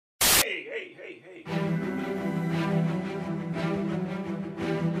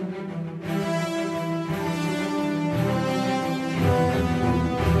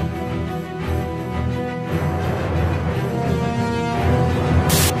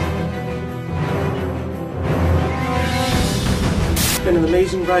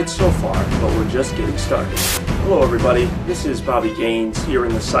amazing ride so far, but we're just getting started. Hello everybody, this is Bobby Gaines here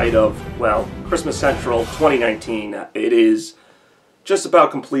in the site of, well, Christmas Central 2019. It is just about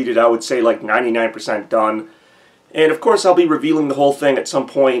completed, I would say like 99% done. And of course I'll be revealing the whole thing at some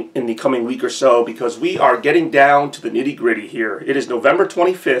point in the coming week or so because we are getting down to the nitty-gritty here. It is November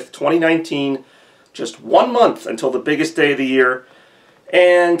 25th, 2019, just 1 month until the biggest day of the year.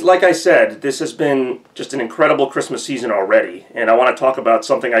 And like I said, this has been just an incredible Christmas season already. And I want to talk about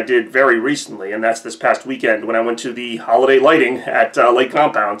something I did very recently, and that's this past weekend when I went to the holiday lighting at Lake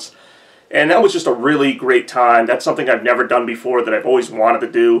Compounce. And that was just a really great time. That's something I've never done before that I've always wanted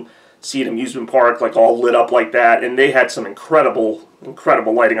to do. See an amusement park like all lit up like that. And they had some incredible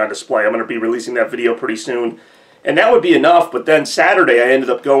lighting on display. I'm going to be releasing that video pretty soon. And that would be enough, but then Saturday I ended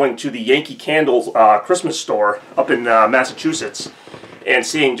up going to the Yankee Candle Christmas store up in Massachusetts and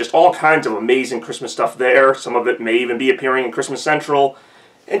seeing just all kinds of amazing Christmas stuff there. Some of it may even be appearing in Christmas Central.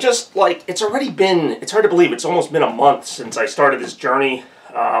 And just like, it's already been, it's hard to believe, it's almost been a month since I started this journey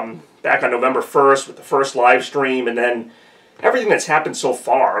back on November 1st with the first live stream, and then everything that's happened so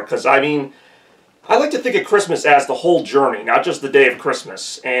far. Because I mean, I like to think of Christmas as the whole journey, not just the day of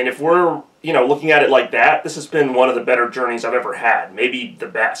Christmas. And if we're, looking at it like that, this has been one of the better journeys I've ever had, maybe the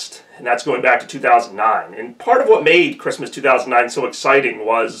best. And that's going back to 2009. And part of what made Christmas 2009 so exciting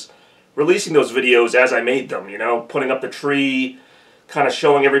was releasing those videos as I made them, putting up the tree, kind of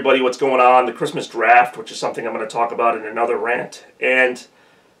showing everybody what's going on, the Christmas draft, which is something I'm going to talk about in another rant. And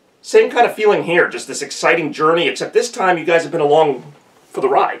same kind of feeling here, just this exciting journey, except this time you guys have been along for the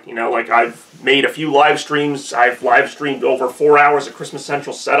ride. Like I've made a few live streams. I've live streamed over 4 hours of Christmas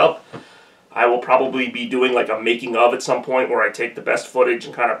Central setup. I will probably be doing like a making of at some point where I take the best footage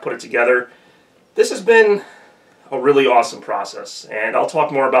and kind of put it together. This has been a really awesome process, and I'll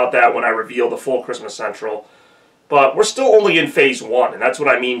talk more about that when I reveal the full Christmas Central. But we're still only in phase one, and that's what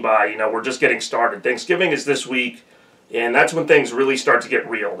I mean by, we're just getting started. Thanksgiving is this week, and that's when things really start to get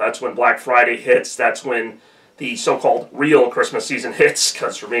real. That's when Black Friday hits. That's when the so-called real Christmas season hits,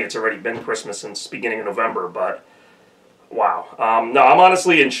 because for me it's already been Christmas since the beginning of November, but wow. No, I'm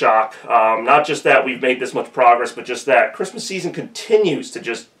honestly in shock. Not just that we've made this much progress, but just that Christmas season continues to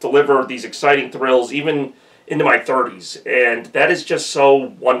just deliver these exciting thrills, even into my 30s. And that is just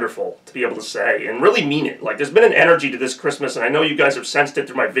so wonderful to be able to say, and really mean it. Like, there's been an energy to this Christmas, and I know you guys have sensed it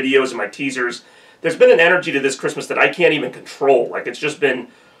through my videos and my teasers. There's been an energy to this Christmas that I can't even control. Like, it's just been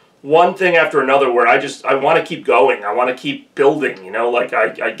one thing after another where I want to keep going. I want to keep building, Like,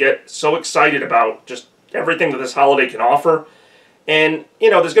 I get so excited about just everything that this holiday can offer. And,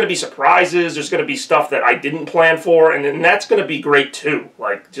 there's going to be surprises, there's going to be stuff that I didn't plan for, and then that's going to be great too.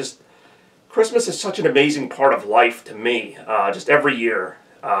 Like, just, Christmas is such an amazing part of life to me, just every year.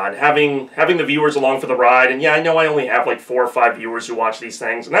 And having the viewers along for the ride, and yeah, I know I only have like 4 or 5 viewers who watch these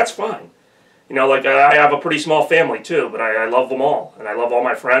things, and that's fine. Like, I have a pretty small family too, but I love them all, and I love all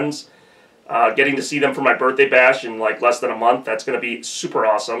my friends. Getting to see them for my birthday bash in like less than a month, that's going to be super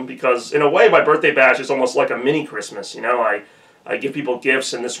awesome, because in a way my birthday bash is almost like a mini Christmas. I give people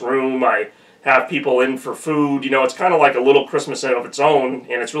gifts in this room, I have people in for food, it's kind of like a little Christmas of its own,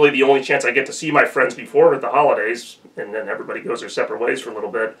 and it's really the only chance I get to see my friends before the holidays, and then everybody goes their separate ways for a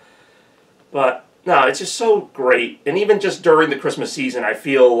little bit. But no, it's just so great, and even just during the Christmas season I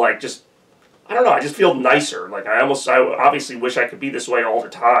feel like I don't know, I just feel nicer. Like I obviously wish I could be this way all the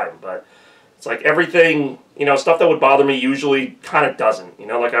time, but it's like everything, stuff that would bother me usually kind of doesn't.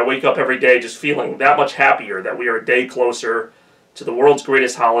 Like I wake up every day just feeling that much happier that we are a day closer to the world's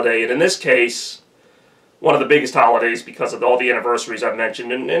greatest holiday. And in this case, one of the biggest holidays because of all the anniversaries I've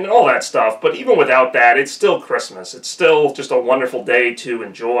mentioned and all that stuff. But even without that, it's still Christmas. It's still just a wonderful day to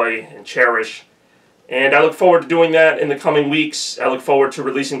enjoy and cherish. And I look forward to doing that in the coming weeks. I look forward to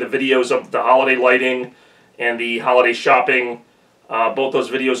releasing the videos of the holiday lighting and the holiday shopping. Both those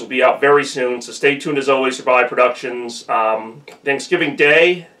videos will be out very soon, so stay tuned as always for Bobby Productions. Thanksgiving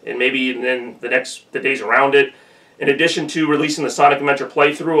Day, and maybe then the days around it. In addition to releasing the Sonic Adventure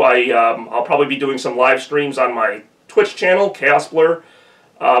playthrough, I'll probably be doing some live streams on my Twitch channel, Chaos Blur,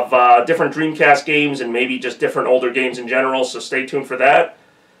 of different Dreamcast games and maybe just different older games in general, so stay tuned for that.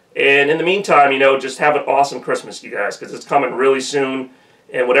 And in the meantime, just have an awesome Christmas, you guys, because it's coming really soon.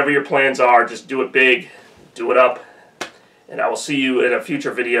 And whatever your plans are, just do it big, do it up. And I will see you in a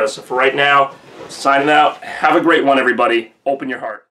future video. So for right now, signing out. Have a great one, everybody. Open your heart.